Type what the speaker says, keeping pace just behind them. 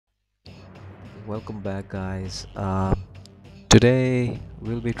Welcome back, guys. Today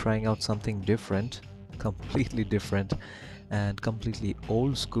we'll be trying out something different, completely different, and completely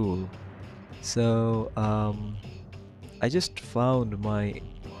old school. So, I just found my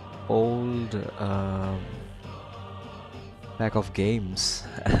old pack of games,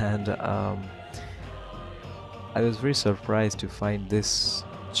 and I was very surprised to find this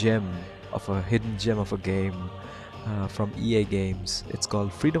gem of a hidden gem of a game from EA Games. It's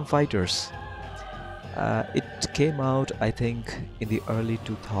called Freedom Fighters. It came out, I think, in the early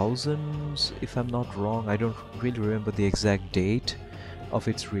 2000s, if I'm not wrong. I don't really remember the exact date of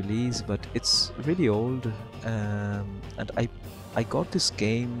its release, but it's really old. And I got this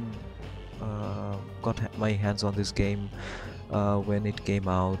game, my hands on this game when it came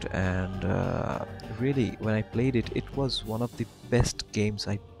out, and really, when I played it, it was one of the best games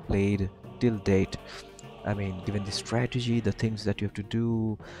I played till date. I mean, given the strategy, the things that you have to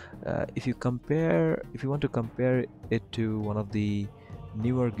do, if you want to compare it to one of the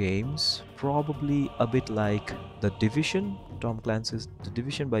newer games, probably a bit like The Division, Tom Clancy's The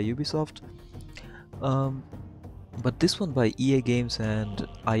Division by Ubisoft. Um, but this one by EA Games and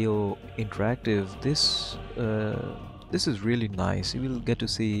IO Interactive, this is really nice. You will get to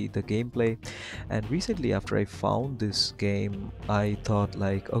see the gameplay. And recently, after I found this game, I thought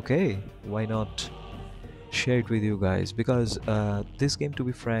like, okay, why not share it with you guys? Because this game, to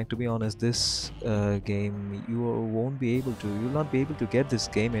be frank, to be honest, this game you'll not be able to get this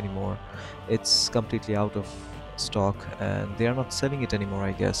game anymore. It's completely out of stock, and they are not selling it anymore,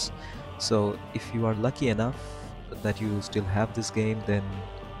 I guess. So if you are lucky enough that you still have this game, then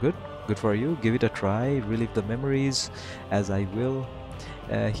good, good for you. Give it a try, relive the memories, as I will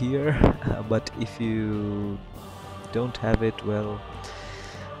here. But if you don't have it, well,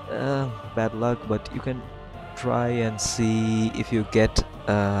 bad luck. But you can try and see if you get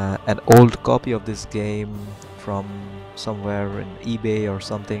an old copy of this game from somewhere in eBay or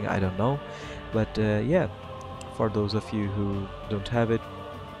something. I don't know, but yeah, for those of you who don't have it,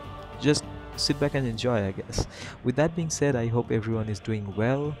 just sit back and enjoy, I guess. With that being said, I hope everyone is doing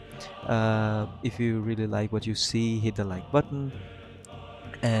well. If you really like what you see, hit the like button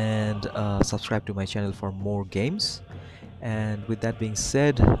and subscribe to my channel for more games. And with that being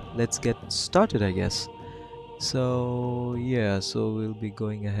said, let's get started, I guess. So yeah, so we'll be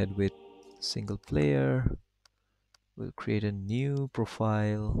going ahead with single player. We'll create a new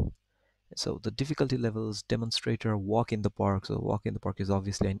profile. So the difficulty levels: demonstrator, walk in the park. So walk in the park is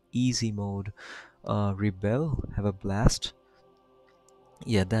obviously an easy mode. Rebel, have a blast.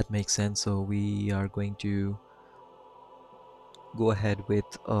 Yeah, that makes sense. So we are going to go ahead with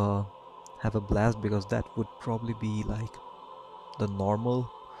have a blast, because that would probably be like the normal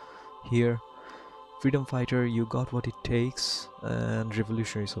here. Freedom fighter, you got what it takes. And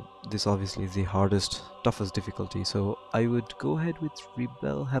revolutionary, so this obviously is the hardest, toughest difficulty. So I would go ahead with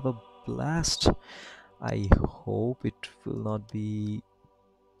rebel, have a blast. I hope it will not be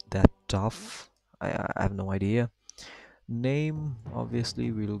that tough. I have no idea. Name, obviously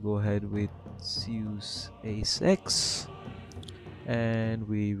we'll go ahead with Zeus Ace X, and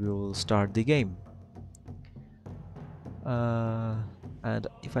we will start the game. uh, and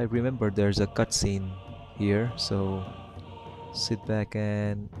if I remember, there's a cutscene here, so sit back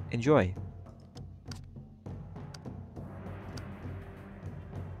and enjoy.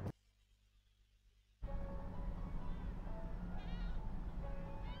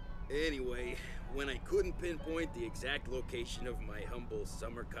 Anyway, when I couldn't pinpoint the exact location of my humble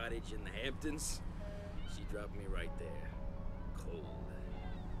summer cottage in the Hamptons, she dropped me right there. Cold.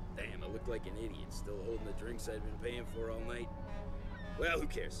 Damn, I look like an idiot still holding the drinks I'd been paying for all night. Well, who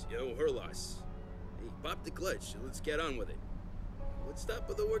cares? You know, her loss. Hey, pop the clutch. Let's get on with it. Let's stop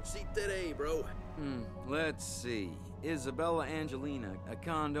at the work seat today, bro. Let's see. Isabella Angelina, a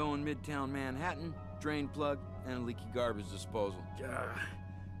condo in Midtown Manhattan, drain plug, and a leaky garbage disposal.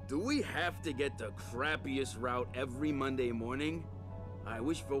 Do we have to get the crappiest route every Monday morning? I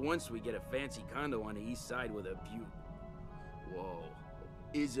wish for once we get a fancy condo on the east side with a view. Whoa.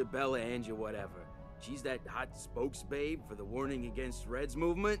 Isabella Angel whatever. She's that hot spokes babe for the Warning Against Reds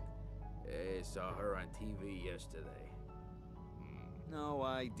movement? I saw her on TV yesterday. No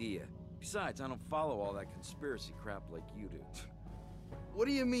idea. Besides, I don't follow all that conspiracy crap like you do. What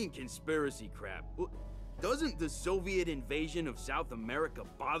do you mean, conspiracy crap? Doesn't the Soviet invasion of South America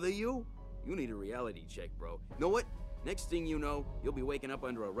bother you? You need a reality check, bro. Know what? Next thing you know, you'll be waking up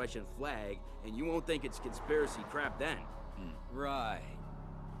under a Russian flag, and you won't think it's conspiracy crap then. Right.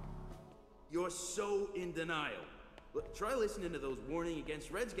 You're so in denial. Look, try listening to those Warning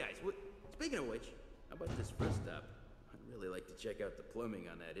Against Reds guys. Speaking of which, how about this first stop? Really like to check out the plumbing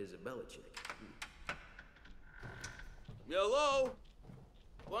on that Isabella chick. Hello?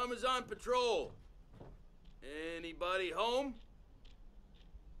 Plumber's on patrol. Anybody home?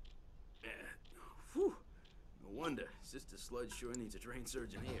 Whew. No wonder. Sister Sludge sure needs a trained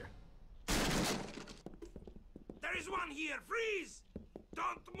surgeon here. There is one here! Freeze!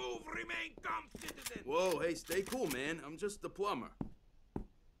 Don't move, remain calm, citizen! Whoa, hey, stay cool, man. I'm just the plumber.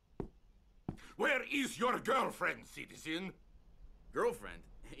 Where is your girlfriend, citizen? Girlfriend?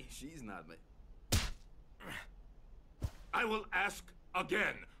 Hey, she's not my... I will ask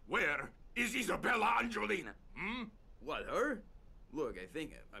again. Where is Isabella Angelina? Hmm? What, her? Look,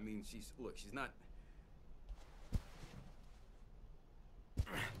 I mean, she's not...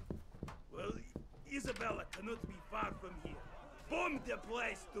 Well, Isabella cannot be far from here. Bomb the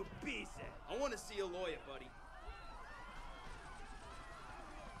place to pieces! I want to see a lawyer, buddy.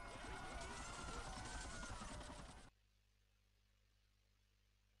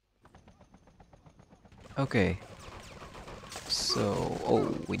 Okay. So,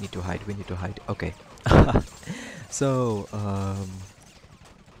 oh, we need to hide. Okay. So,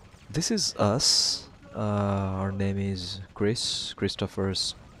 this is us. Our name is Christopher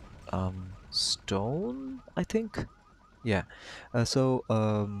Stone, I think. Yeah.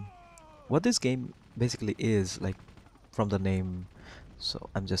 What this game basically is, like, from the name. So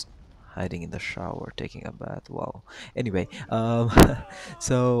I'm just hiding in the shower, taking a bath. Wow. Anyway,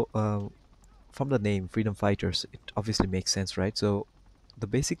 so from the name Freedom Fighters, it obviously makes sense, right? So the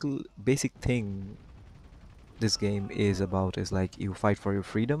basic thing this game is about is like you fight for your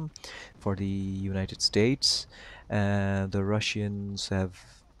freedom, for the United States, and the Russians have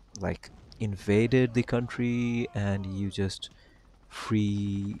like invaded the country, and you just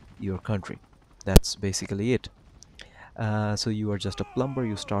free your country. That's basically it. So you are just a plumber.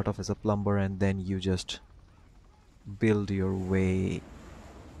 You start off as a plumber, and then you just build your way,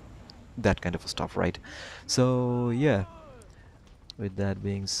 that kind of stuff, right? So yeah, with that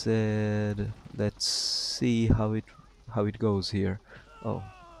being said, let's see how it goes here. Oh,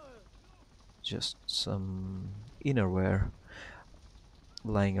 just some innerwear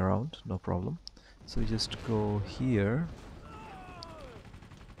lying around, no problem. So we just go here.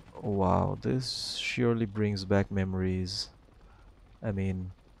 Wow, this surely brings back memories. I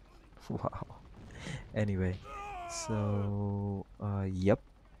mean, wow. Anyway, so yep.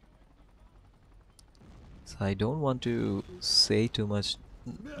 So I don't want to say too much,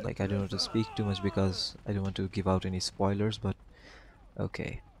 like I don't want to speak too much because I don't want to give out any spoilers, but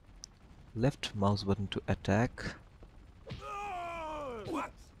okay. Left mouse button to attack.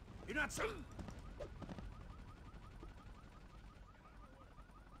 What? You're not so...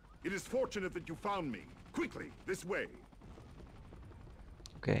 It is fortunate that you found me. Quickly, this way.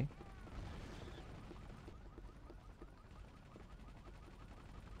 Okay.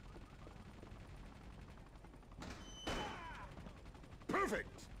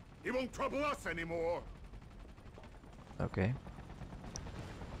 Perfect! He won't trouble us anymore. Okay.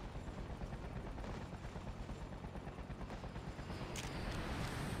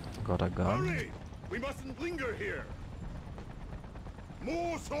 Got a gun. Hurry! We mustn't linger here.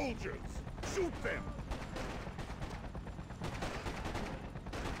 More soldiers! Shoot them!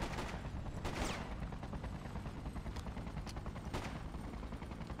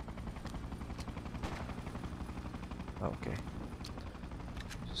 Okay.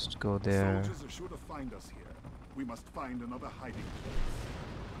 Just go there. Soldiers are sure to find us here. We must find another hiding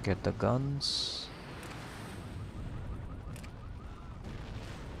place. Get the guns.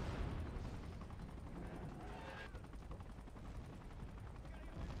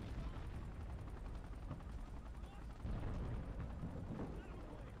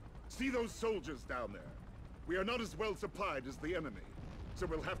 See those soldiers down there? We are not as well supplied as the enemy, so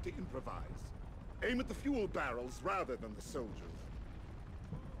we'll have to improvise. Aim at the fuel barrels rather than the soldiers.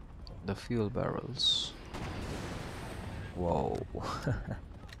 The fuel barrels. Whoa.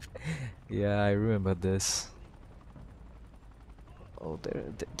 Yeah, I remember this. Oh,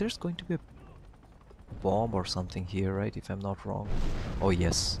 there's going to be a bomb or something here, right? If I'm not wrong. Oh,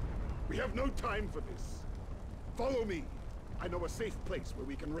 yes. We have no time for this. Follow me. I know a safe place where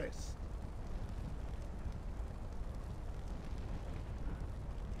we can rest.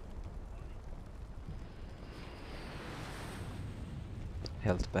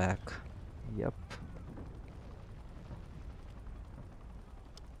 Health back. Yep.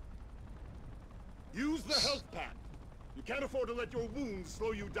 Use the health pack. You can't afford to let your wounds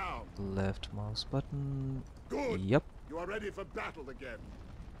slow you down. Left mouse button. Good. Yep. You are ready for battle again.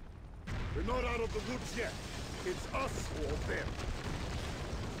 We're not out of the woods yet. It's us or them.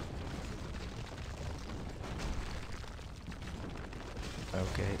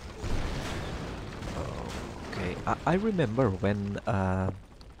 Okay. Okay. I remember when I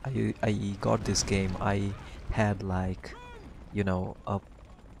got this game, I had like, you know, a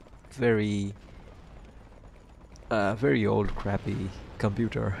very very old crappy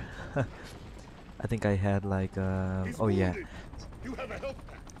computer. I think I had like He's oh yeah. wounded. You have a health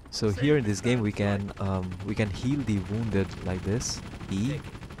pack. So here Save in this this game man's we can heal the wounded like this. E. Take it.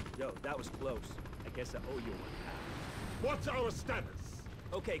 Yo, that was close. I guess I owe you one, pal. What's our status?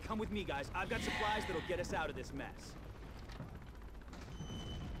 Okay, come with me, guys. I've got supplies that'll get us out of this mess.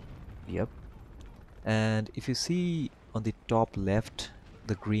 Yep. And if you see on the top left,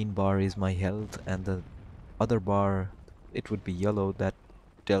 the green bar is my health, and the other bar, it would be yellow. That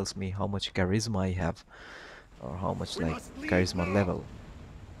tells me how much charisma I have, or how much We like must leave charisma now. level.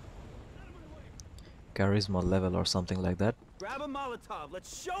 Charisma level or something like that. Grab a Molotov.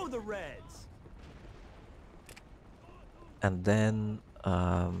 Let's show the Reds. And then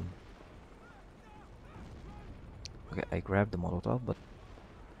okay, I grabbed the Molotov, but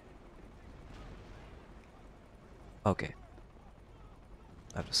okay,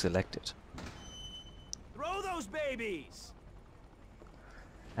 I have to select it. Throw those babies.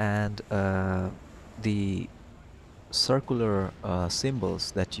 And the circular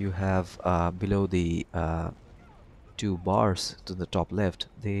symbols that you have below the two bars to the top left,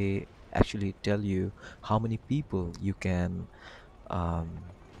 they actually tell you how many people you can um,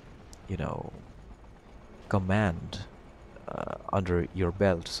 you know, command under your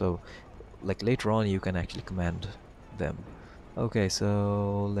belt. So like later on you can actually command them. Okay,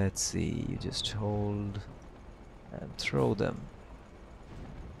 so let's see, you just hold and throw them.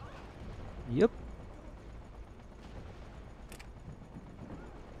 Yep.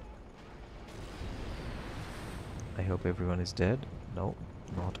 I hope everyone is dead. No,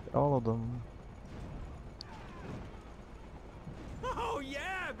 not all of them. Oh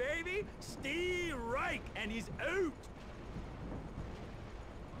yeah, baby! Steve Reich, and he's out.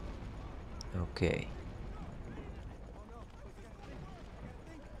 Okay.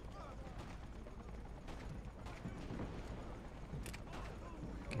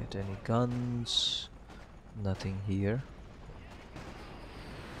 Get any guns? Nothing here.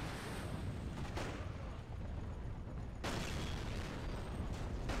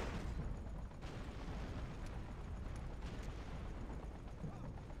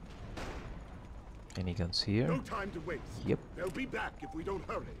 Any guns here? No time to waste. Yep. They'll be back if we don't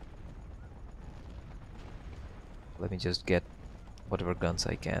hurry. Let me just get whatever guns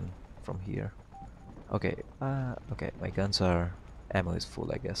I can from here. Okay, okay, my guns are... ammo is full,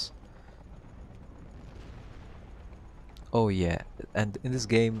 I guess. Oh yeah, and in this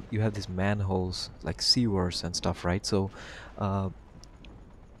game you have these manholes, like sewers and stuff, right? So, in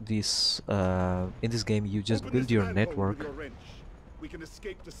this game you just Open build this your manhole network. with your wrench. We can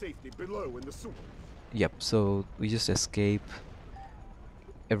escape to safety below in the sewer. Yep, so we just escape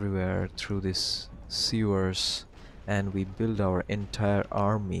everywhere through these sewers, and we build our entire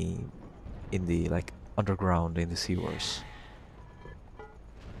army in the like underground in the sewers.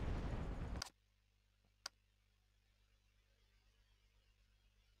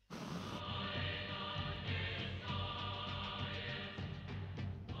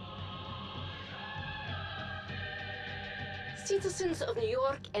 Citizens of New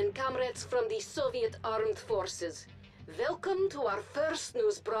York and comrades from the Soviet Armed Forces, welcome to our first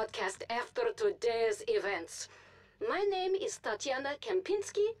news broadcast after today's events. My name is Tatiana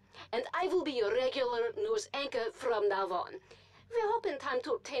Kempinski, and I will be your regular news anchor from now on. We hope in time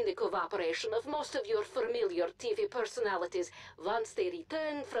to obtain the cooperation of most of your familiar TV personalities once they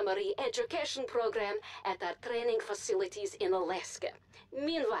return from a re-education program at our training facilities in Alaska.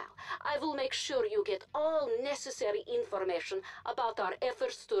 Meanwhile, I will make sure you get all necessary information about our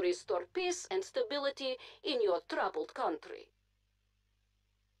efforts to restore peace and stability in your troubled country.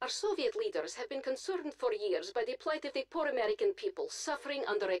 Our Soviet leaders have been concerned for years by the plight of the poor American people suffering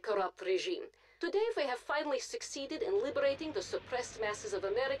under a corrupt regime. Today we have finally succeeded in liberating the suppressed masses of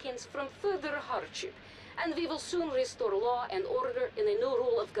Americans from further hardship, and we will soon restore law and order in a new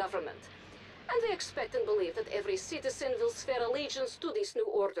rule of government. And we expect and believe that every citizen will swear allegiance to this new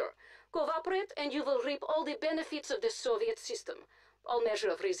order. Cooperate and you will reap all the benefits of the Soviet system. All measure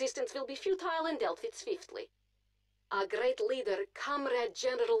of resistance will be futile and dealt with swiftly. Our great leader, Comrade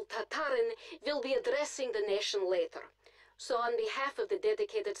General Tatarin, will be addressing the nation later. So on behalf of the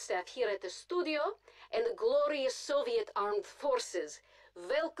dedicated staff here at the studio and the glorious Soviet Armed Forces,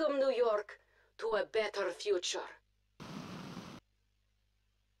 welcome New York to a better future.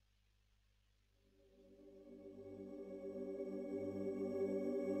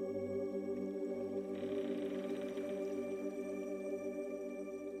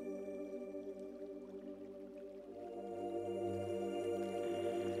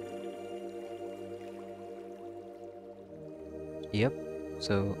 Yep.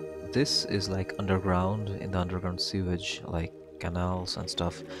 So this is like underground, in the underground sewage, like canals and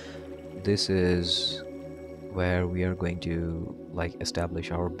stuff. This is where we are going to like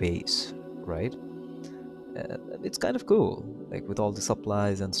establish our base, right? It's kind of cool, like with all the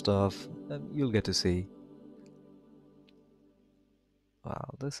supplies and stuff. You'll get to see.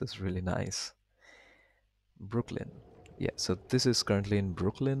 Wow, this is really nice. Brooklyn. Yeah, so this is currently in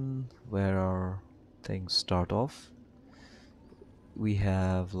Brooklyn where our things start off. We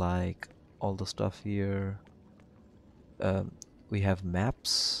have like all the stuff here. Um, we have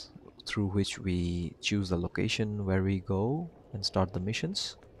maps through which we choose the location where we go and start the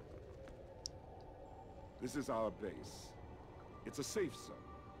missions. This is our base. It's a safe zone.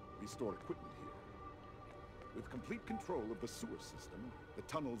 We store equipment here. With complete control of the sewer system, the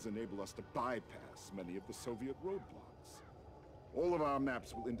tunnels enable us to bypass many of the Soviet roadblocks. All of our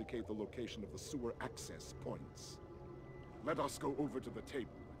maps will indicate the location of the sewer access points. Let us go over to the table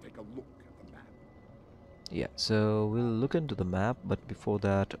and take a look at the map. Yeah, so we'll look into the map, but before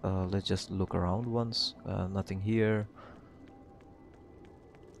that, let's just look around once. Nothing here.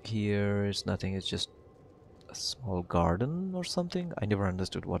 Here is nothing, it's just a small garden or something. I never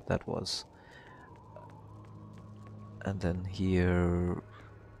understood what that was. And then here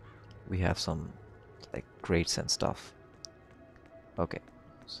we have some like crates and stuff. Okay,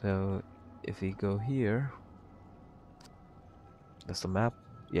 so if we go here, that's the map.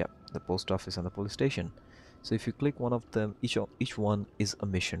 Yeah, the post office and the police station. So if you click one of them, each one is a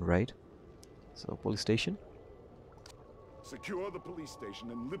mission, right? So police station. Secure the police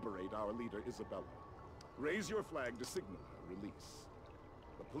station and liberate our leader, Isabella. Raise your flag to signal her release.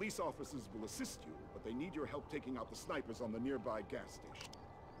 The police officers will assist you, but they need your help taking out the snipers on the nearby gas station.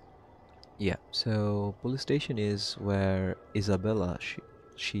 Yeah, so police station is where Isabella,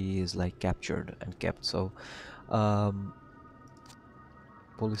 she is like captured and kept. So um,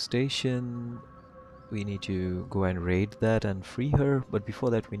 police station, we need to go and raid that and free her, but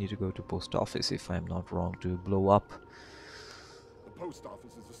before that we need to go to post office, if I'm not wrong, to blow up The post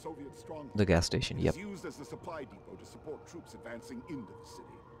office is a Soviet stronghold. the gas station. It Yep. is used as a supply depot to support troops advancing into the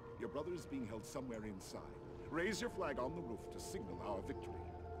city. Your brother is being held somewhere inside. Raise your flag on the roof to signal our victory.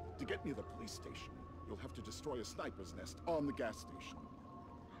 To get near the police station, you'll have to destroy a sniper's nest on the gas station.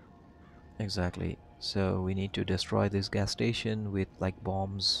 Exactly. So we need to destroy this gas station with like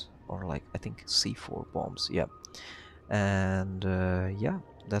bombs, or like I think C4 bombs. Yeah. And yeah,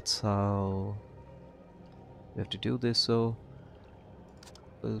 that's how we have to do this. So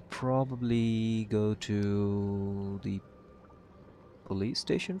we'll probably go to the police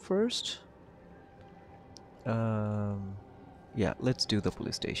station first. Yeah, let's do the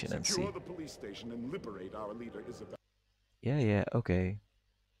police station and see. Secure the police station and liberate our leader, Isabella. Yeah, okay.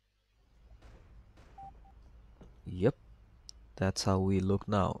 Yep, that's how we look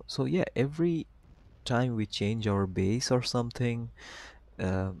now. So yeah, every time we change our base or something,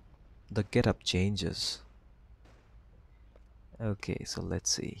 um, the getup changes. Okay, so let's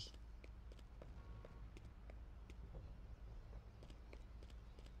see.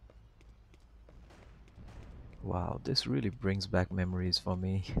 Wow, this really brings back memories for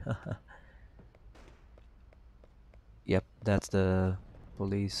me. Yep, that's the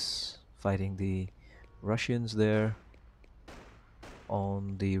police fighting the Russians there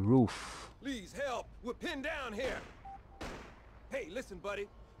on the roof. Please help! We're pinned down here! Hey, listen, buddy.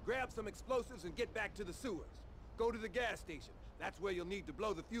 Grab some explosives and get back to the sewers. Go to the gas station. That's where you'll need to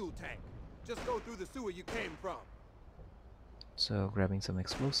blow the fuel tank. Just go through the sewer you came from. So grabbing some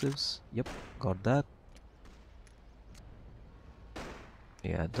explosives. Yep, got that.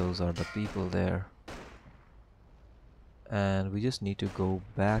 Yeah, those are the people there. And we just need to go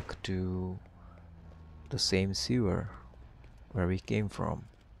back to the same sewer where we came from.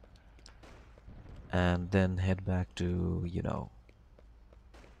 And then head back to, you know,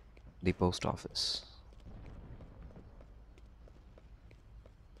 the post office.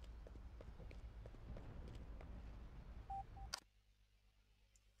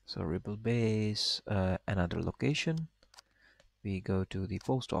 So Rebel Base, another location. We go to the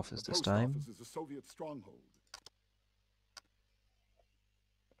post office The this post time. office is a Soviet stronghold.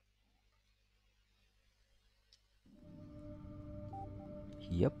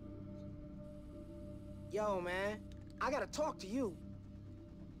 Yep. Yo, man, I gotta talk to you.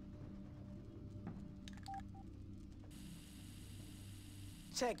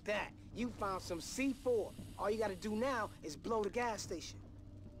 Check that. You found some C4. All you gotta do now is blow the gas station.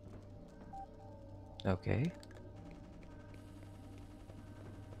 Okay.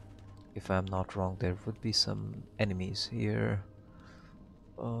 If I'm not wrong, there would be some enemies here.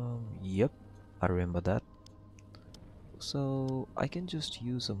 Yep, I remember that. So I can just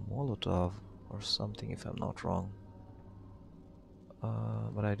use a Molotov or something if I'm not wrong.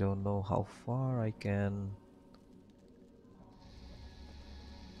 But I don't know how far I can.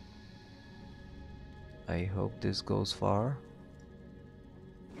 I hope this goes far.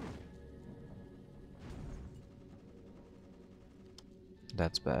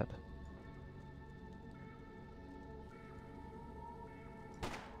 That's bad.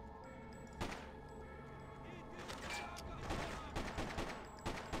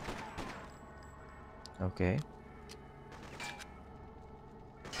 Okay.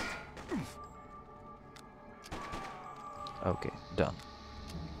 Okay, done.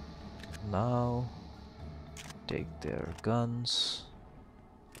 Now take their guns.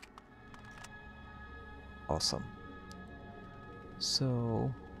 Awesome.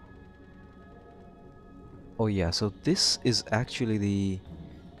 So, oh yeah, so this is actually the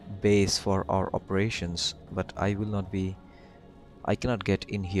base for our operations, but I cannot get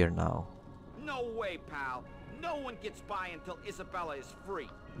in here now. No way, pal. No one gets by until Isabella is free.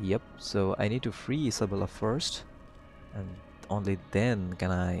 Yep, so I need to free Isabella first, and only then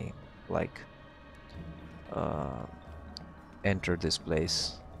can I, like, uh, enter this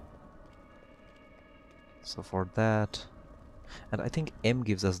place. So for that, and I think M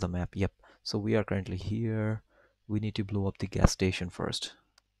gives us the map. Yep, so we are currently here. We need to blow up the gas station first.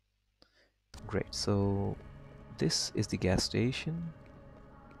 Great, so this is the gas station,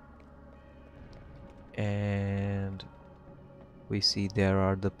 and we see there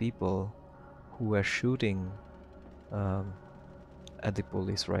are the people who were shooting at the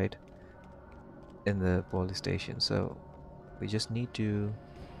police, right, in the police station. So we just need to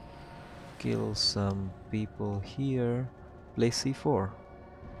kill some people here. Place C4.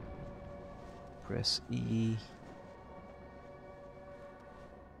 Press E.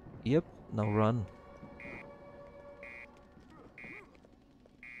 Yep, now run.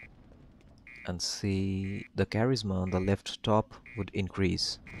 And see the charisma on the left top would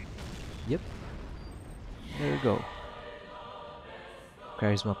increase. Yep, there you go.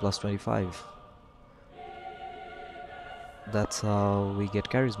 Charisma plus 25. That's how we get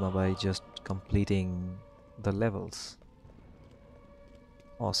charisma, by just completing the levels.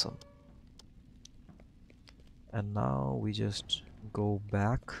 Awesome. And now we just go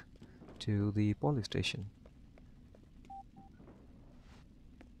back to the police station.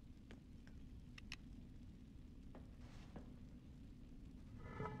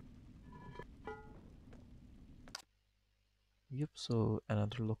 Yep, so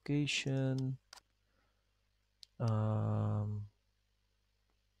another location.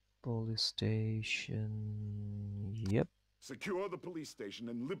 Police station. Yep. Secure the police station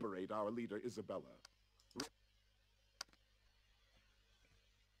and liberate our leader, Isabella.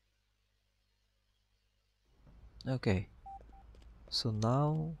 Okay. So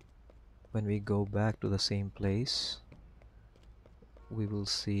now, when we go back to the same place, we will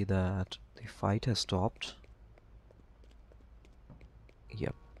see that the fight has stopped.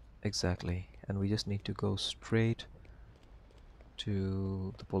 Yep, exactly. And we just need to go straight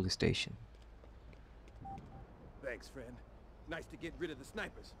to the police station. Thanks, friend. Nice to get rid of the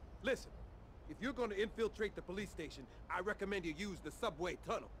snipers. Listen, if you're going to infiltrate the police station, I recommend you use the subway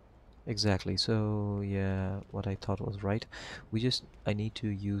tunnel. Exactly, so yeah, what I thought was right. I need to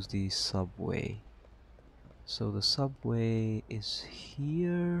use the subway. So the subway is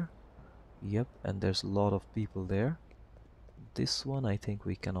here. Yep, and there's a lot of people there. This one I think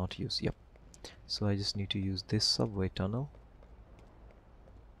we cannot use. Yep. So I just need to use this subway tunnel.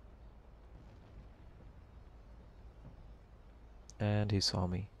 And he saw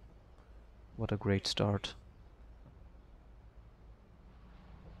me. What a great start.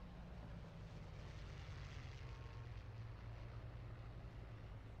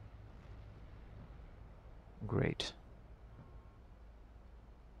 Great.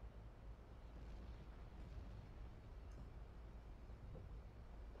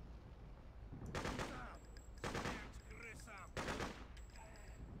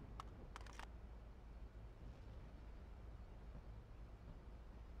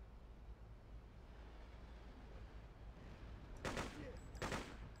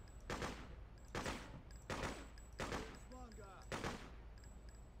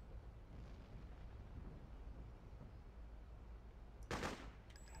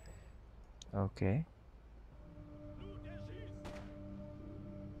 Okay.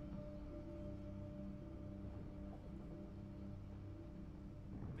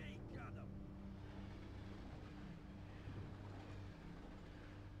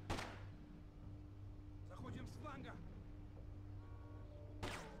 Заходим с фланга.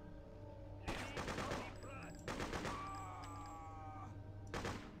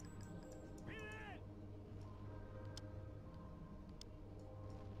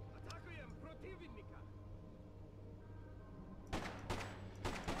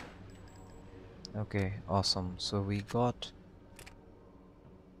 Okay, awesome. So we got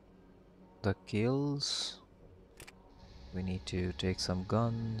the kills. We need to take some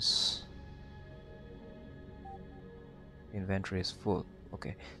guns. Inventory is full.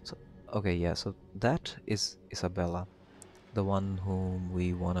 Okay, so okay, yeah, so that is Isabella, the one whom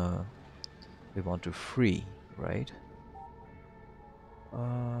we want to free, right?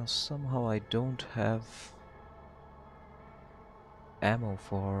 Somehow I don't have ammo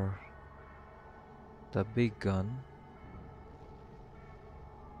for the big gun.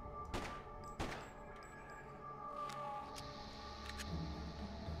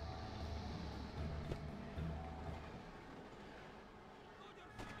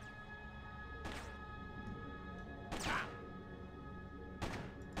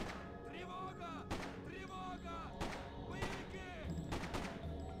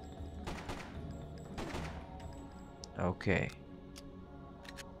 Okay.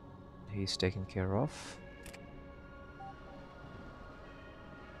 He's taken care of.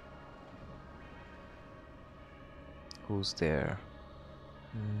 Who's there?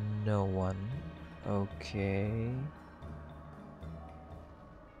 No one. Okay.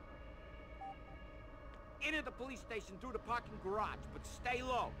 Enter the police station through the parking garage, but stay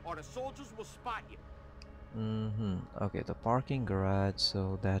low, or the soldiers will spot you. Okay, the parking garage,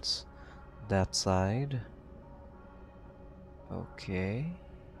 so that's that side. Okay.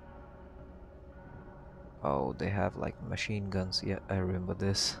 Oh, they have like machine guns. Yeah, I remember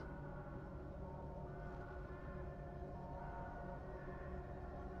this.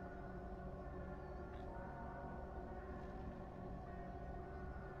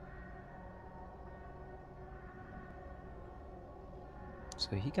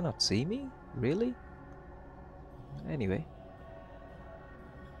 So he cannot see me? Really? Anyway.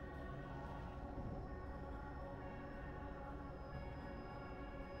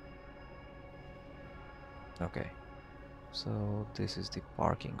 Okay. So this is the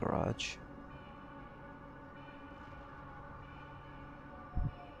parking garage.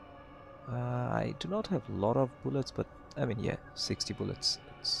 I do not have a lot of bullets, but I mean, yeah, 60 bullets.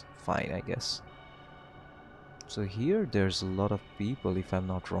 It's fine, I guess. So here there's a lot of people, if I'm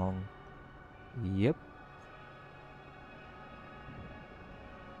not wrong. Yep.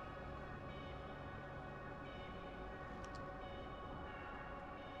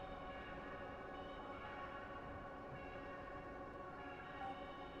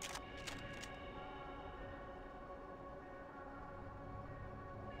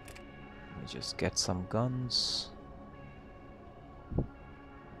 Let me just get some guns.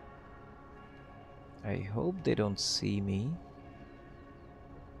 I hope they don't see me.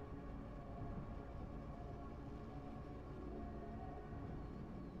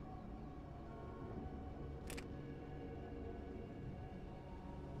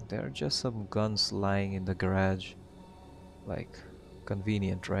 There are just some guns lying in the garage. Like,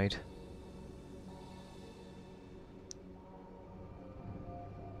 convenient, right?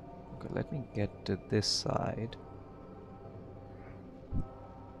 Okay, let me get to this side.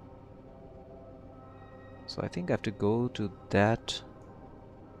 So I think I have to go to that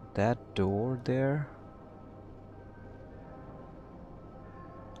door there.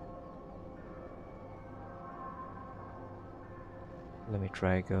 Let me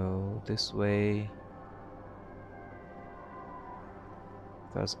try go this way.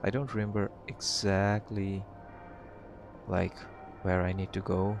 Because I don't remember exactly like where I need to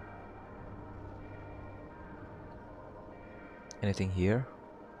go. Anything here?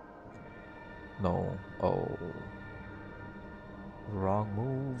 No. Oh. Wrong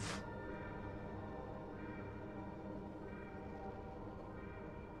move.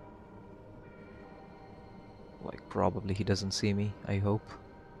 Like, probably he doesn't see me, I hope.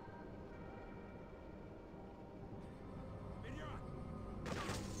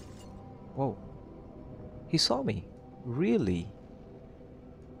 Whoa. He saw me. Really?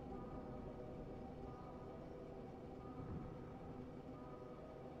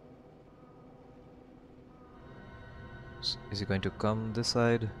 Is he going to come this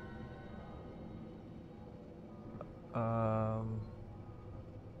side?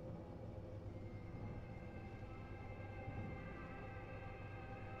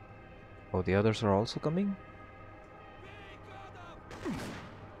 Oh, the others are also coming?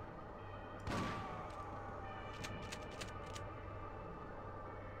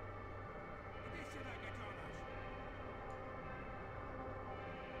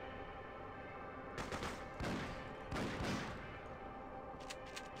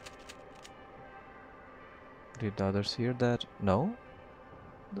 Did the others hear that? No?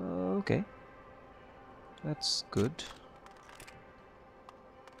 Okay. That's good.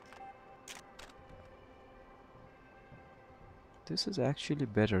 This is actually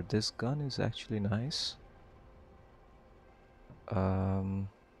better. This gun is actually nice.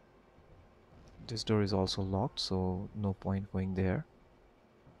 This door is also locked, so no point going there.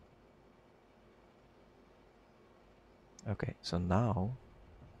 Okay, so now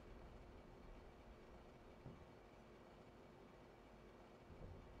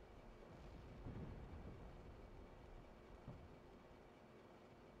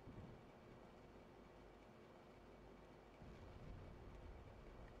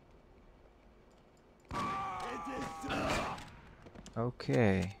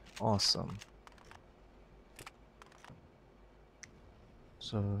okay, awesome.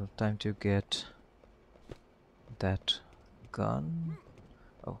 So time to get that gun.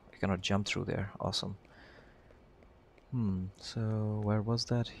 Oh, I cannot jump through there. Awesome. So where was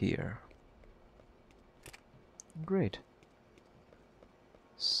that? Here. Great.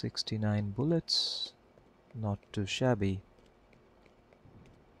 69 bullets. Not too shabby.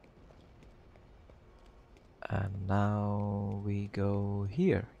 And now we go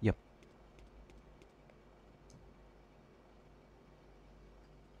here. Yep.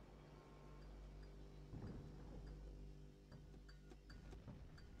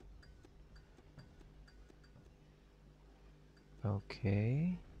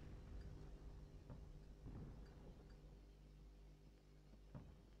 Okay.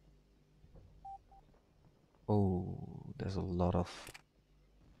 Oh, there's a lot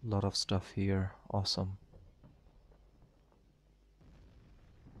of stuff here. Awesome.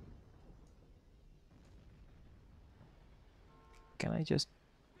 Can I just...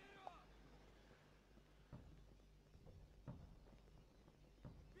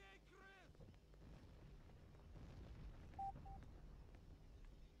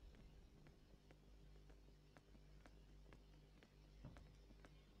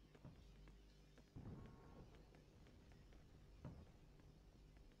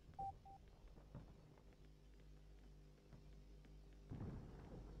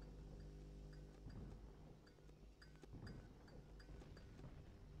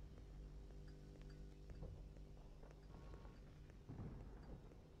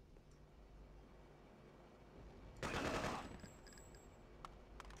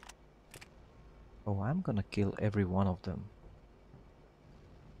 Oh, I'm gonna kill every one of them.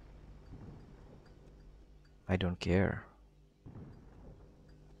 I don't care.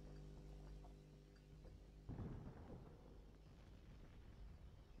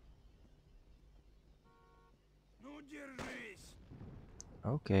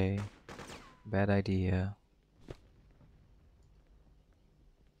 Okay. Bad idea.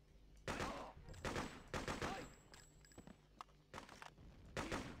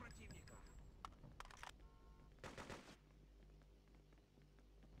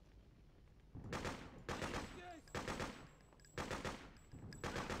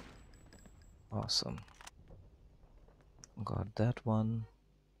 Awesome. Got that one.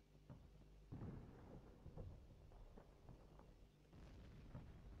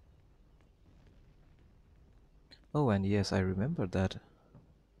 Oh, and yes, I remember that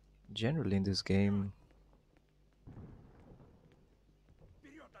generally in this game,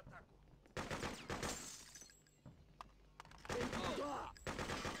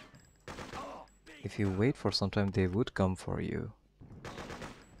 if you wait for some time, they would come for you.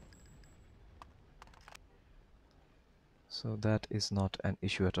 So that is not an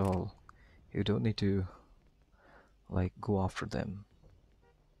issue at all. You don't need to, like, go after them.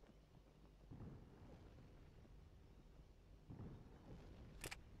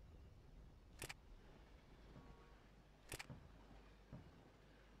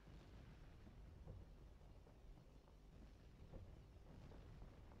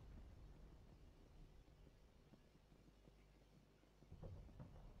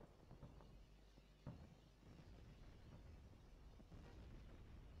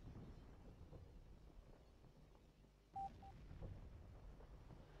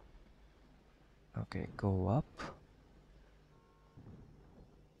 Okay, go up.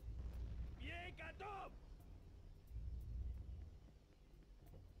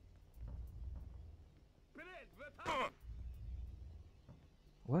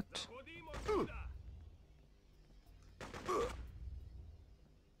 What?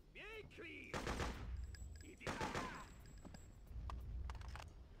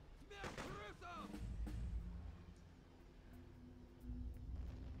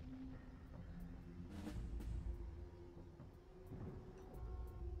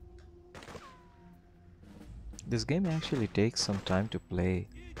 This game actually takes some time to play.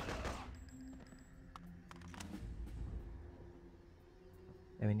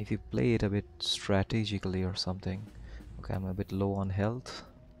 I mean, if you play it a bit strategically or something, Okay, I'm a bit low on health.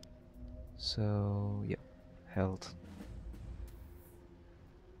 So, yeah, health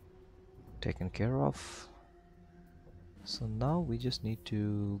taken care of. So now we just need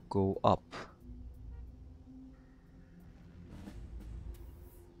to go up.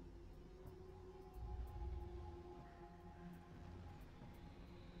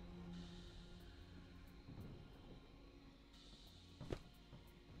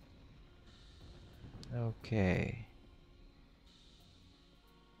 Okay.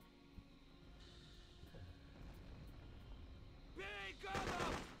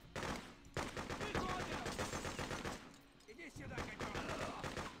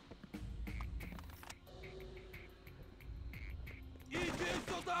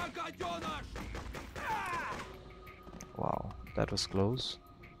 Wow, that was close.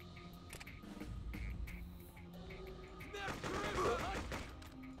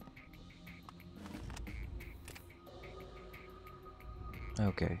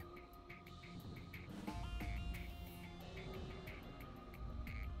 Okay.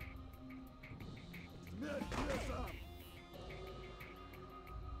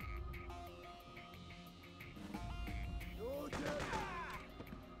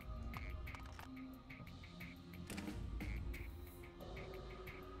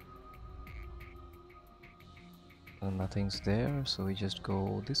 Nothing's there, so we just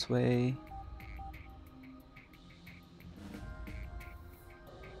go this way.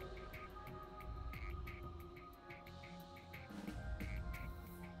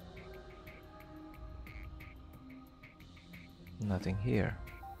 Nothing here.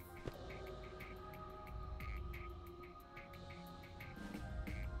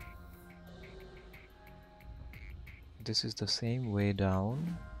 This is the same way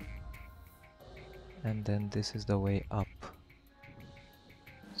down, and then this is the way up.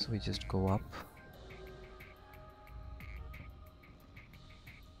 So we just go up.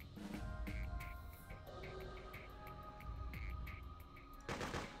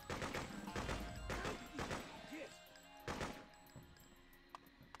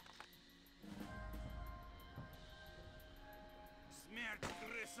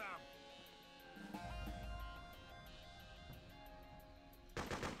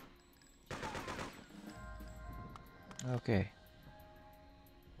 Okay.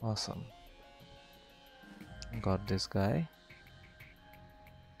 Awesome. Got this guy.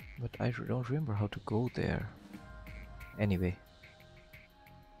 But I don't remember how to go there. Anyway.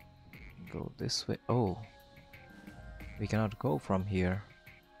 Go this way. Oh. We cannot go from here.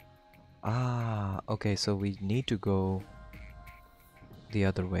 Ah, okay, so we need to go the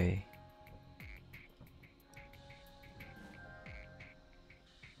other way.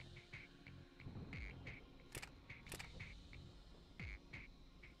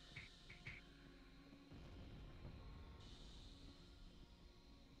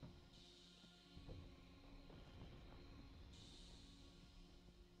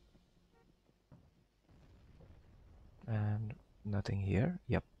 And nothing here.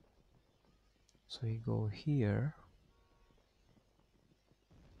 Yep. So we go here.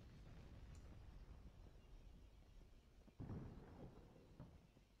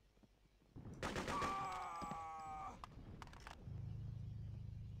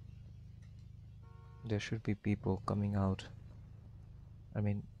 There should be people coming out. I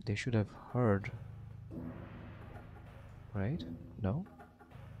mean, they should have heard. Right? No?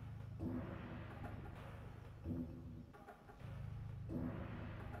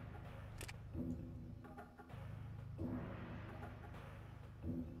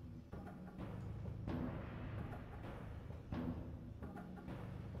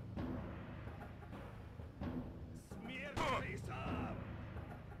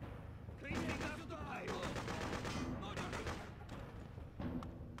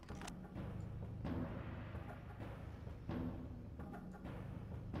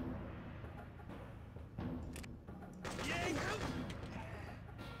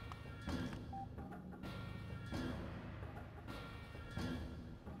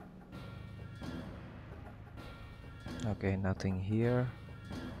 Okay, nothing here.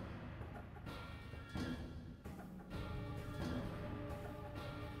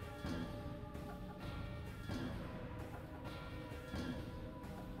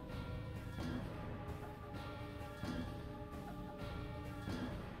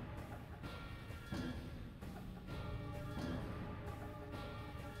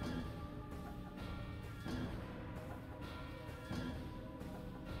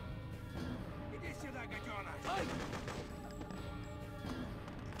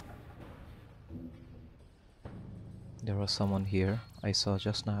 There was someone here I saw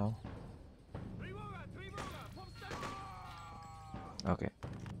just now.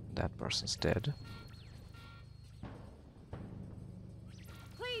 person's dead.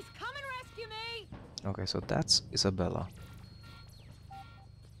 Please come and rescue me. Okay, so that's Isabella.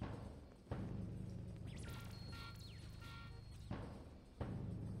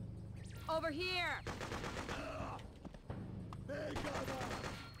 Over here.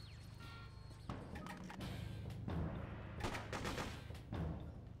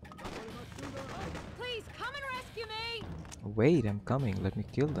 Please come and rescue me. Wait, I'm coming. Let me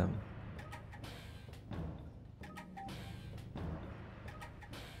kill them.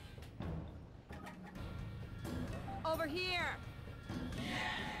 Over here.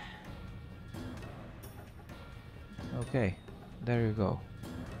 Okay, there you go.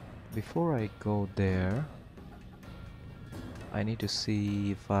 Before I go there, I need to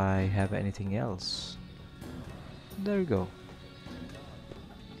see if I have anything else. There you go.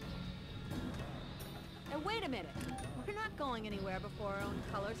 And wait a minute. We're not going anywhere before our own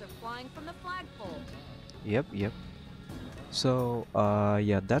colors are flying from the flagpole. Yep. So,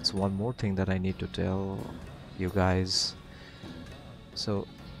 yeah, that's one more thing that I need to tell you guys. So,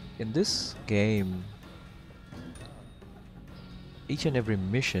 in this game, each and every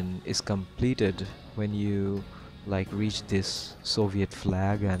mission is completed when you like reach this Soviet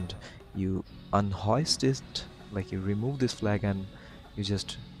flag and you unhoist it, like you remove this flag and you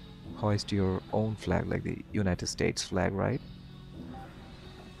just hoist your own flag, like the United States flag, right?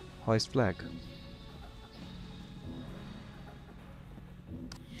 Hoist flag.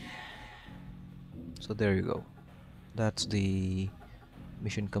 So there you go. That's the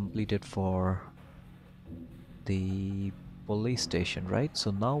mission completed for the police station, right?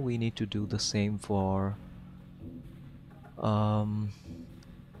 So now we need to do the same for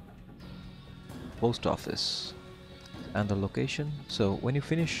post office and the location. So when you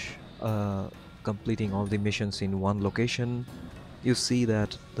finish completing all the missions in one location, you see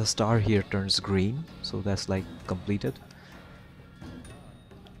that the star here turns green, so that's like completed.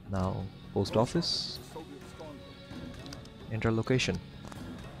 Now post office, enter location.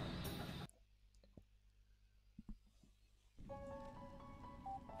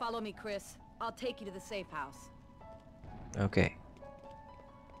 Follow me, Chris. I'll take you to the safe house. Okay.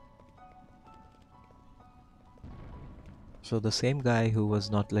 So the same guy who was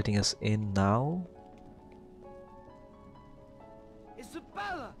not letting us in now.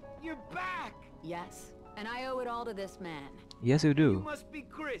 Isabella, you're back! Yes, and I owe it all to this man. Yes, you do. You must be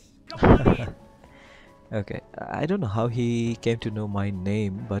Chris. Come on in. Okay, I don't know how he came to know my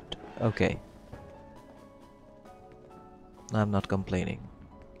name, but okay. I'm not complaining.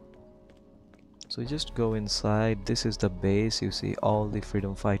 So just go inside. This is the base. You see all the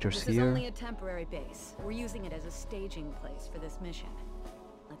freedom fighters This here. is only a temporary base. We're using it as a staging place for this mission.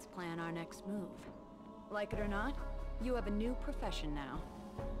 Let's plan our next move. Like it or not, you have a new profession now.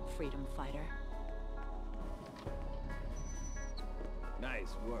 Freedom fighter.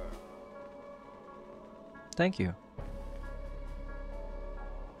 Nice work. Thank you.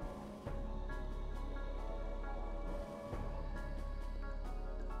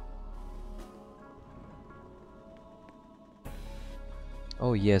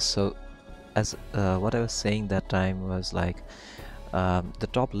 Oh yes, so as what I was saying that time was like the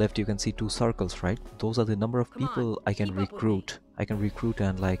top left you can see two circles, right? Those are the number of Come on, people I can keep up with me. recruit. I can recruit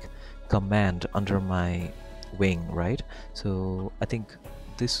and like command under my wing, right? So I think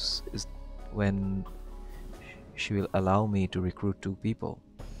this is when she will allow me to recruit two people.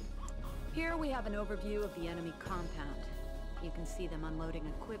 Here we have an overview of the enemy compound. You can see them unloading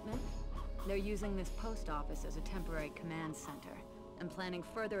equipment. They're using this post office as a temporary command center and planning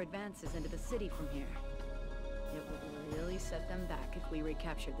further advances into the city from here. It would really set them back if we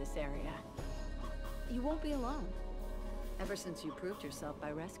recaptured this area. You won't be alone. Ever since you proved yourself by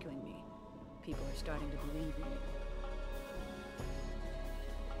rescuing me, people are starting to believe in you.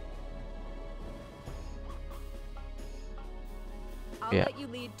 I'll Yeah. let you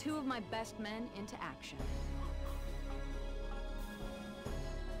lead two of my best men into action.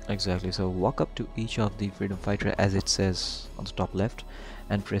 Exactly, so walk up to each of the freedom fighter as it says on the top left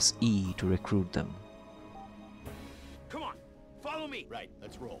and press E to recruit them. Come on, follow me. Right,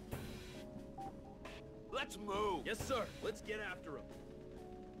 let's roll. Let's move. Yes, sir. Let's get after him.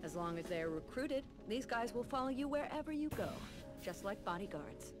 As long as they are recruited, these guys will follow you wherever you go, just like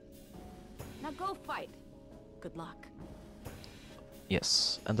bodyguards. Now go fight. Good luck.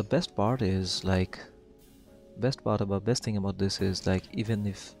 Yes, and the best part is like best thing about this is like even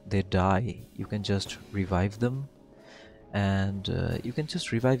if they die, you can just revive them, and you can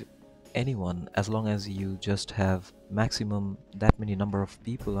just revive anyone as long as you just have maximum that many number of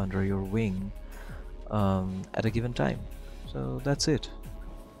people under your wing at a given time. So that's it.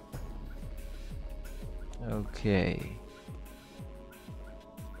 Okay.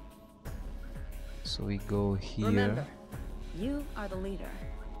 So we go here. Remember, you are the leader.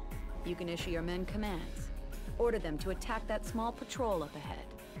 You can issue your men commands. Order them to attack that small patrol up ahead.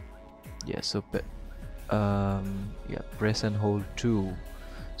 Yeah, so yeah, press and hold 2.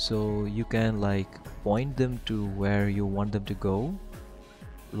 So you can like point them to where you want them to go.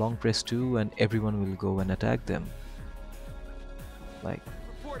 Long press 2 and everyone will go and attack them. Like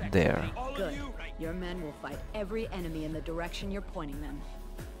there. Good. Your men will fight every enemy in the direction you're pointing them.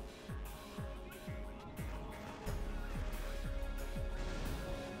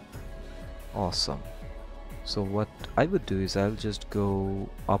 Awesome. So what I would do is I'll just go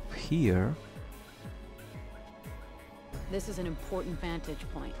up here. This is an important vantage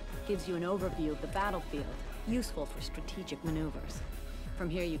point. Gives you an overview of the battlefield, useful for strategic maneuvers. From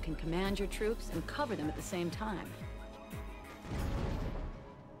here you can command your troops and cover them at the same time.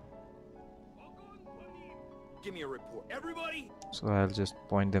 Give me a report. Everybody! So I'll just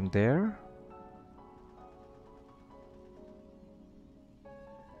point them there.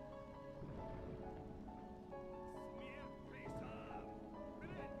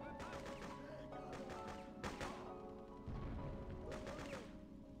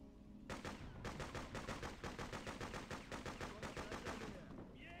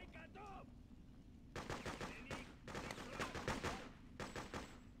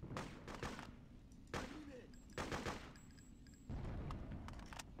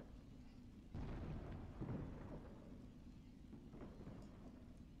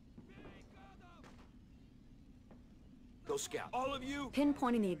 Go scout. All of you!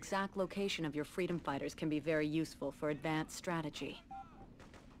 Pinpointing the exact location of your freedom fighters can be very useful for advanced strategy.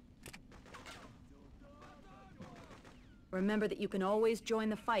 Remember that you can always join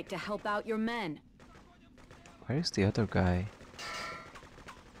the fight to help out your men. Where's the other guy?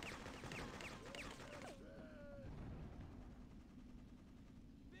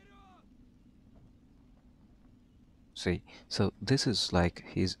 See, so this is like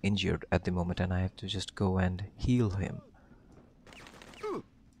he's injured at the moment and I have to just go and heal him.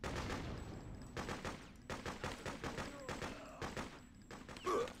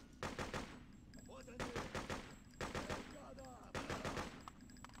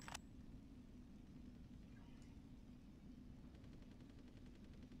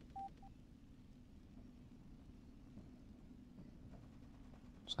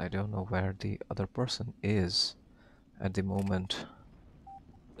 So I don't know where the other person is at the moment.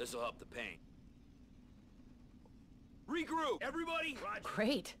 This'll help the pain. Regroup! Everybody!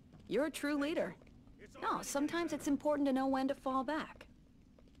 Great. You're a true leader. No, sometimes it's important to know when to fall back.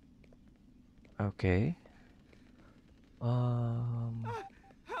 Okay.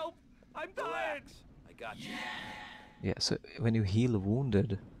 Help! I'm dying! I got you. Yeah, so when you heal a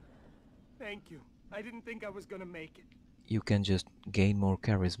wounded, Thank you. I didn't think I was gonna make it. you can just gain more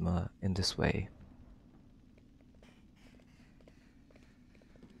charisma in this way.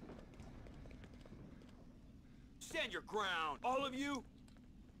 Stand your ground! All of you!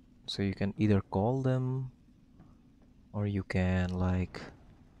 So you can either call them or you can like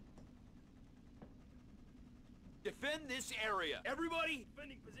Defend this area! Everybody!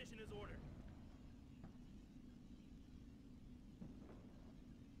 Defending position is ordered.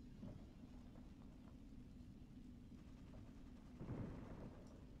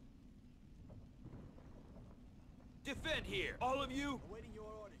 Defend here! All of you! Awaiting your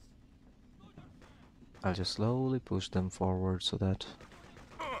orders. I'll just slowly push them forward so that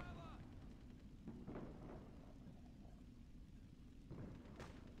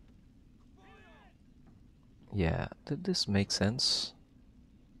yeah, this makes sense.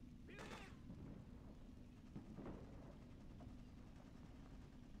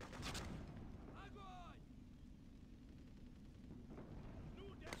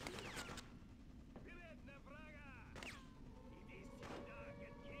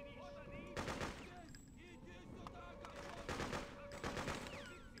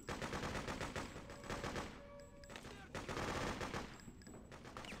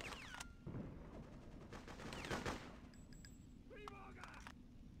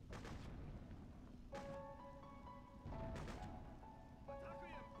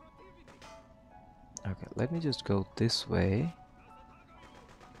 Okay, let me just go this way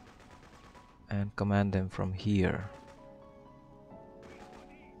and command them from here.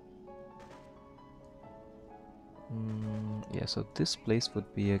 Yeah, so this place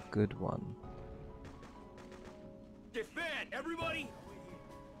would be a good one. Defend! Everybody!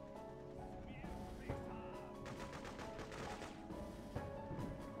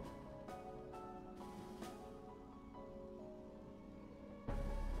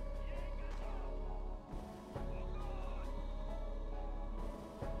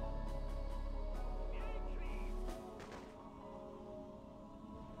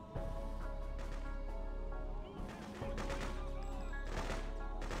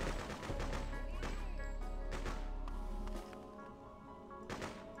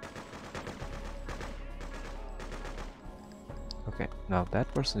 Okay, now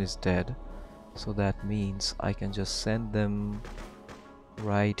that person is dead, so that means I can just send them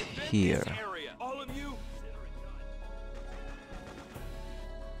right here. All of you.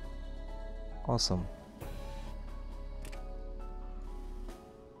 Awesome.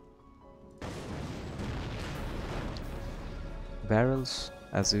 Barrels,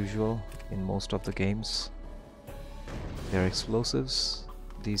 as usual in most of the games, they're explosives.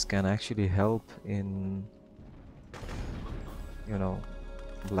 These can actually help in, you know,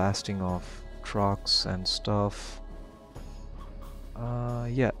 blasting off trucks and stuff.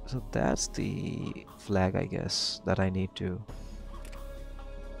 Yeah, so that's the flag, I guess, that I need to.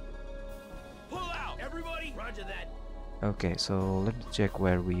 Pull out, everybody. Roger that. Okay, so let me check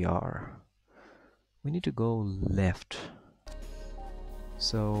where we are. We need to go left.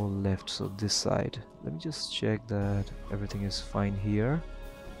 So left, so this side. Let me just check that everything is fine here.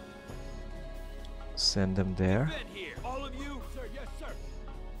 Send them there. Defend here. All of you. Sir, yes, sir.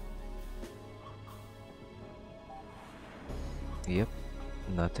 Yep,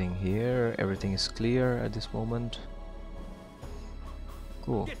 nothing here. Everything is clear at this moment.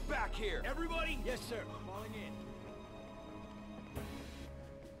 Cool. Get back here, everybody. Yes, sir. Falling in.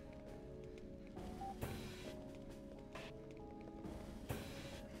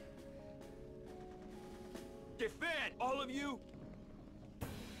 Defend, all of you.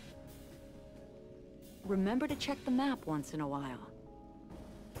 Remember to check the map once in a while.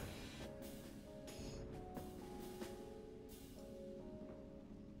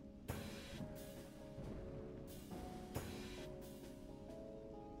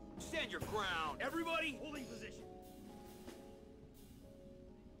 Stand your ground, everybody. Holding position.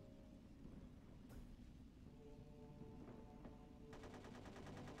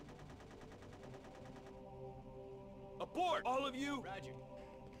 Abort, all of you. Roger.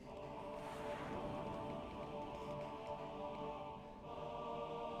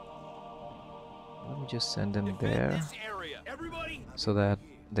 Let me just send them Defend there this area, everybody. so that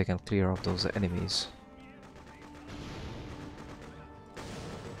they can clear off those enemies.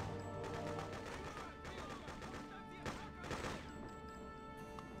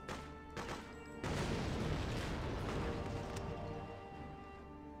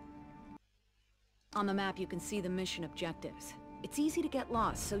 On the map, you can see the mission objectives. It's easy to get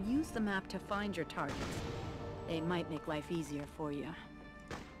lost, so use the map to find your targets. They might make life easier for you.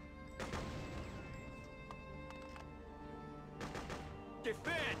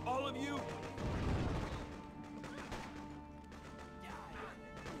 Defend, all of you.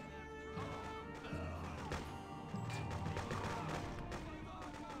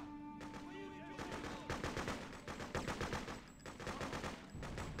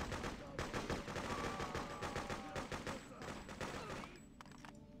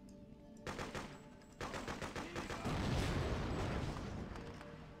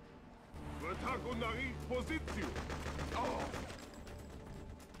 Vertagonari Positio. Oh.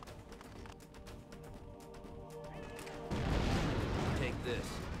 Take this.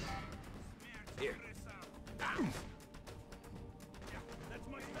 Here. That's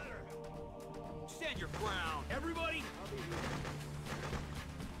much better. Stand your ground, everybody.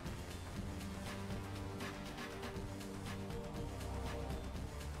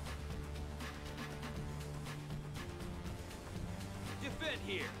 Defend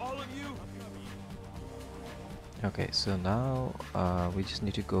here, all of you. Okay, so now we just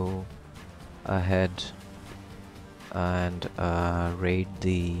need to go ahead and raid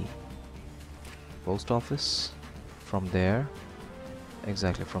the post office from there.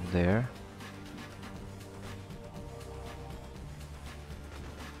 Exactly from there.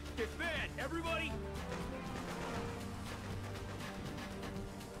 Defend, everybody.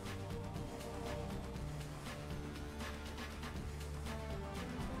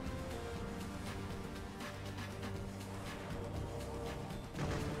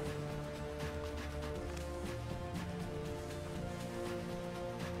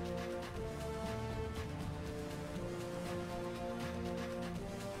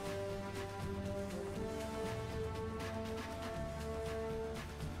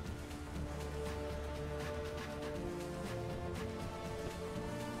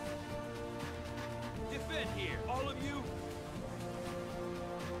 Defend here, all of you.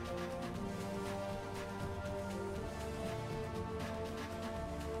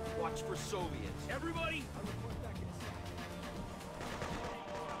 Watch for Soviets, everybody.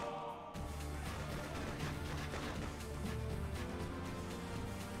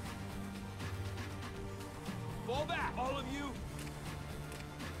 Fall back, all of you.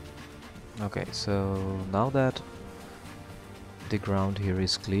 Okay, so now that the ground here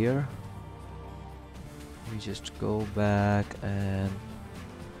is clear, we just go back and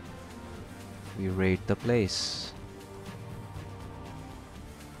we raid the place.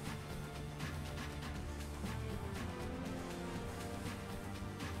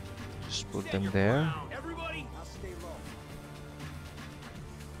 Just put them there. Everybody, I'll stay low.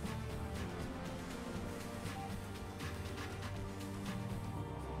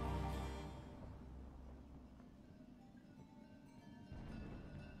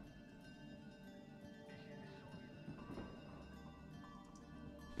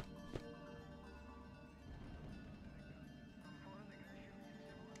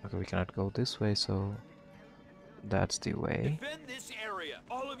 Okay, we cannot go this way, so that's the way. Defend this area,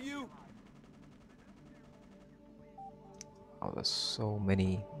 all of you. Oh, there's so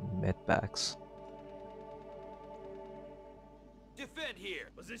many med packs. Defend here.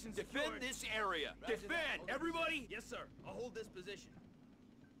 Position Defend secured. this area. Defend, everybody. Yes, sir. I'll hold this position.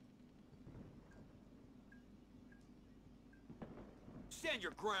 Stand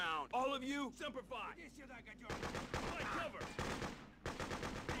your ground, all of you. Semper Fi. My cover.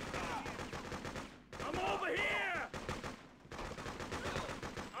 I'm over here.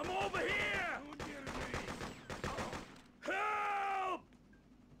 I'm over here. Help!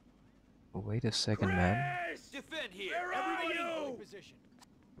 Wait a second, man. Chris! Defend here, Where are everybody. you? Position.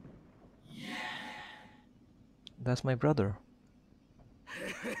 That's my brother.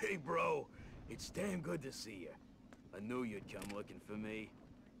 Hey, bro. It's damn good to see you. I knew you'd come looking for me.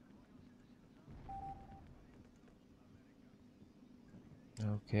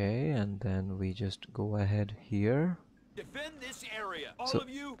 Okay, and then we just go ahead here. Defend this area, all So- of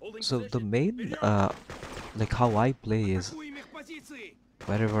you. Holding So the position. main, like how I play is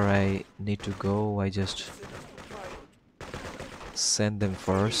wherever I need to go, I just send them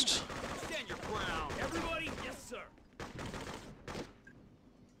first. Stand your ground. Everybody? Yes, sir.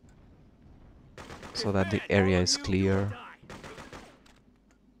 So that the area is clear. Die.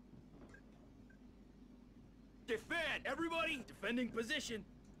 Defend, everybody. Defending position.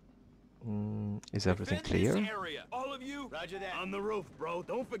 Is everything Defend this clear? area, all of you. Roger that. On the roof, bro.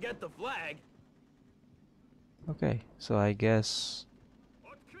 Don't forget the flag. Okay, so I guess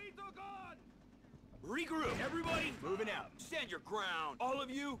Regroup, everybody. Moving out. Stand your ground, all of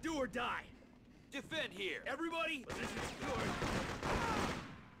you. Do or die. Defend here, everybody. Position secured.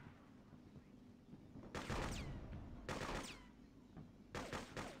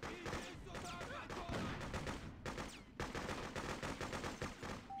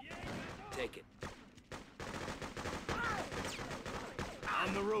 Take it.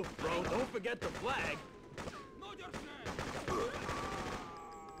 On the roof, bro. Don't forget the flag.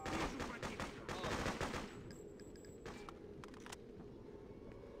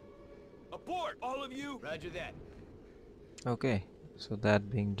 Abort, all of you. Roger that. okay. So that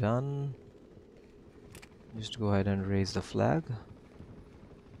being done, just go ahead and raise the flag.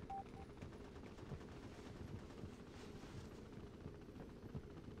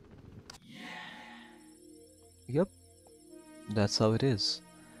 Yep, that's how it is.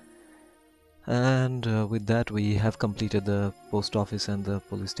 And with that, we have completed the post office and the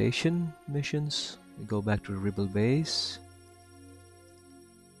police station missions. We go back to Rebel base.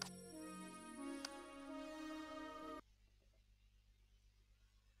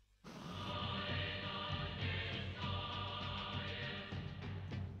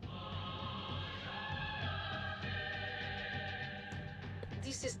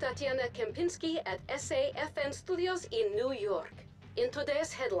 This is Tatiana Kempinski at SAFN Studios in New York. In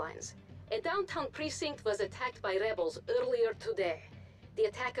today's headlines, a downtown precinct was attacked by rebels earlier today. The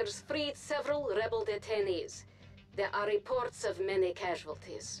attackers freed several rebel detainees. There are reports of many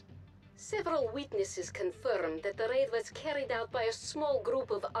casualties. Several witnesses confirmed that the raid was carried out by a small group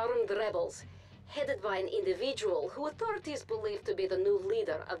of armed rebels, headed by an individual who authorities believe to be the new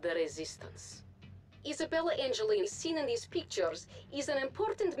leader of the resistance. Isabella Angelini, seen in these pictures, is an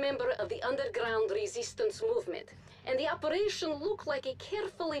important member of the underground resistance movement, and the operation looked like a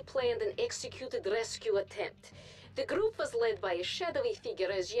carefully planned and executed rescue attempt. The group was led by a shadowy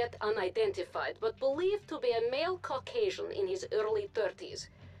figure as yet unidentified, but believed to be a male Caucasian in his early 30s.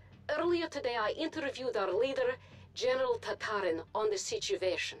 Earlier today, I interviewed our leader, General Tatarin, on the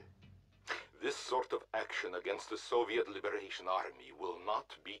situation. This sort of action against the Soviet Liberation Army will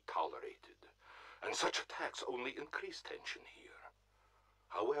not be tolerated, and such attacks only increase tension here.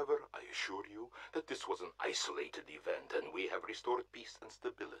 However, I assure you that this was an isolated event and we have restored peace and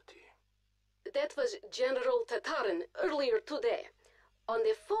stability. That was General Tatarin earlier today. On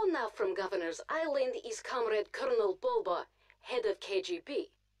the phone now from Governor's Island is Comrade Colonel Boba, head of KGB.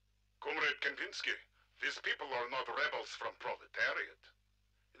 Comrade Kandinsky, these people are not rebels from proletariat.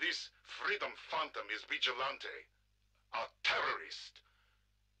 These freedom fighters want them is vigilante, a terrorist.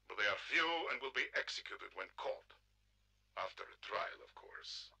 But they are few and will be executed when caught. After a trial, of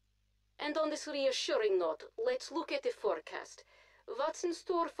course. And on this reassuring note, let's look at the forecast. What's in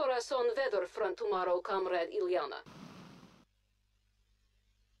store for us on weather front tomorrow, Comrade Ilyana?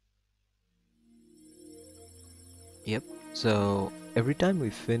 Yep. So every time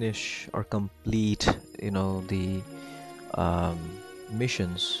we finish or complete, the um,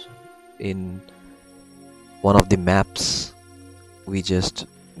 missions in one of the maps, we just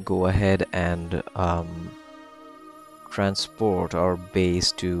go ahead and transport our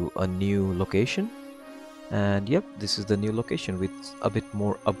base to a new location. And yep, this is the new location with a bit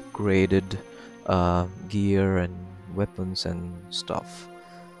more upgraded gear and weapons and stuff.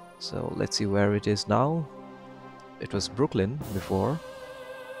 So let's see where it is now. It was Brooklyn before.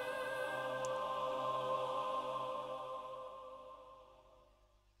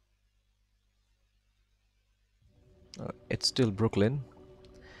 It's still Brooklyn,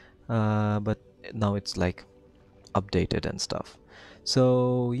 but now it's like updated and stuff.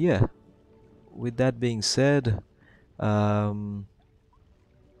 So yeah, with that being said, I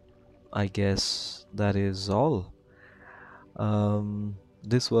guess that is all.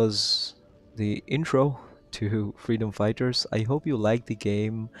 This was the intro to Freedom Fighters. I hope you liked the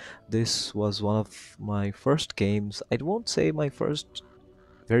game. This was one of my first games. I won't say my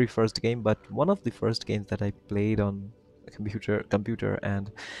very first game, but one of the first games that I played on a computer,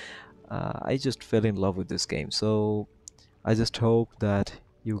 and I just fell in love with this game. So I just hope that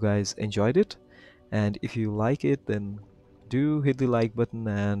you guys enjoyed it, and if you like it, then do hit the like button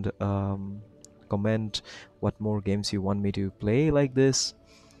and comment what more games you want me to play like this.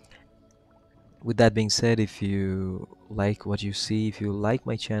 With that being said, if you like what you see, if you like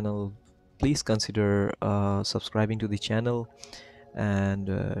my channel, please consider subscribing to the channel and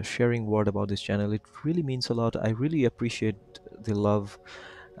sharing word about this channel. It really means a lot. I really appreciate the love.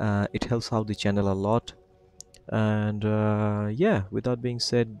 It helps out the channel a lot. And yeah, with that being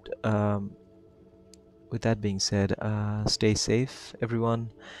said, stay safe,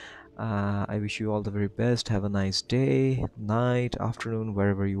 everyone. I wish you all the very best. Have a nice day, night, afternoon,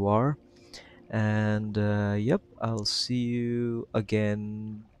 wherever you are. And yep, I'll see you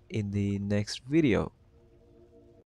again in the next video.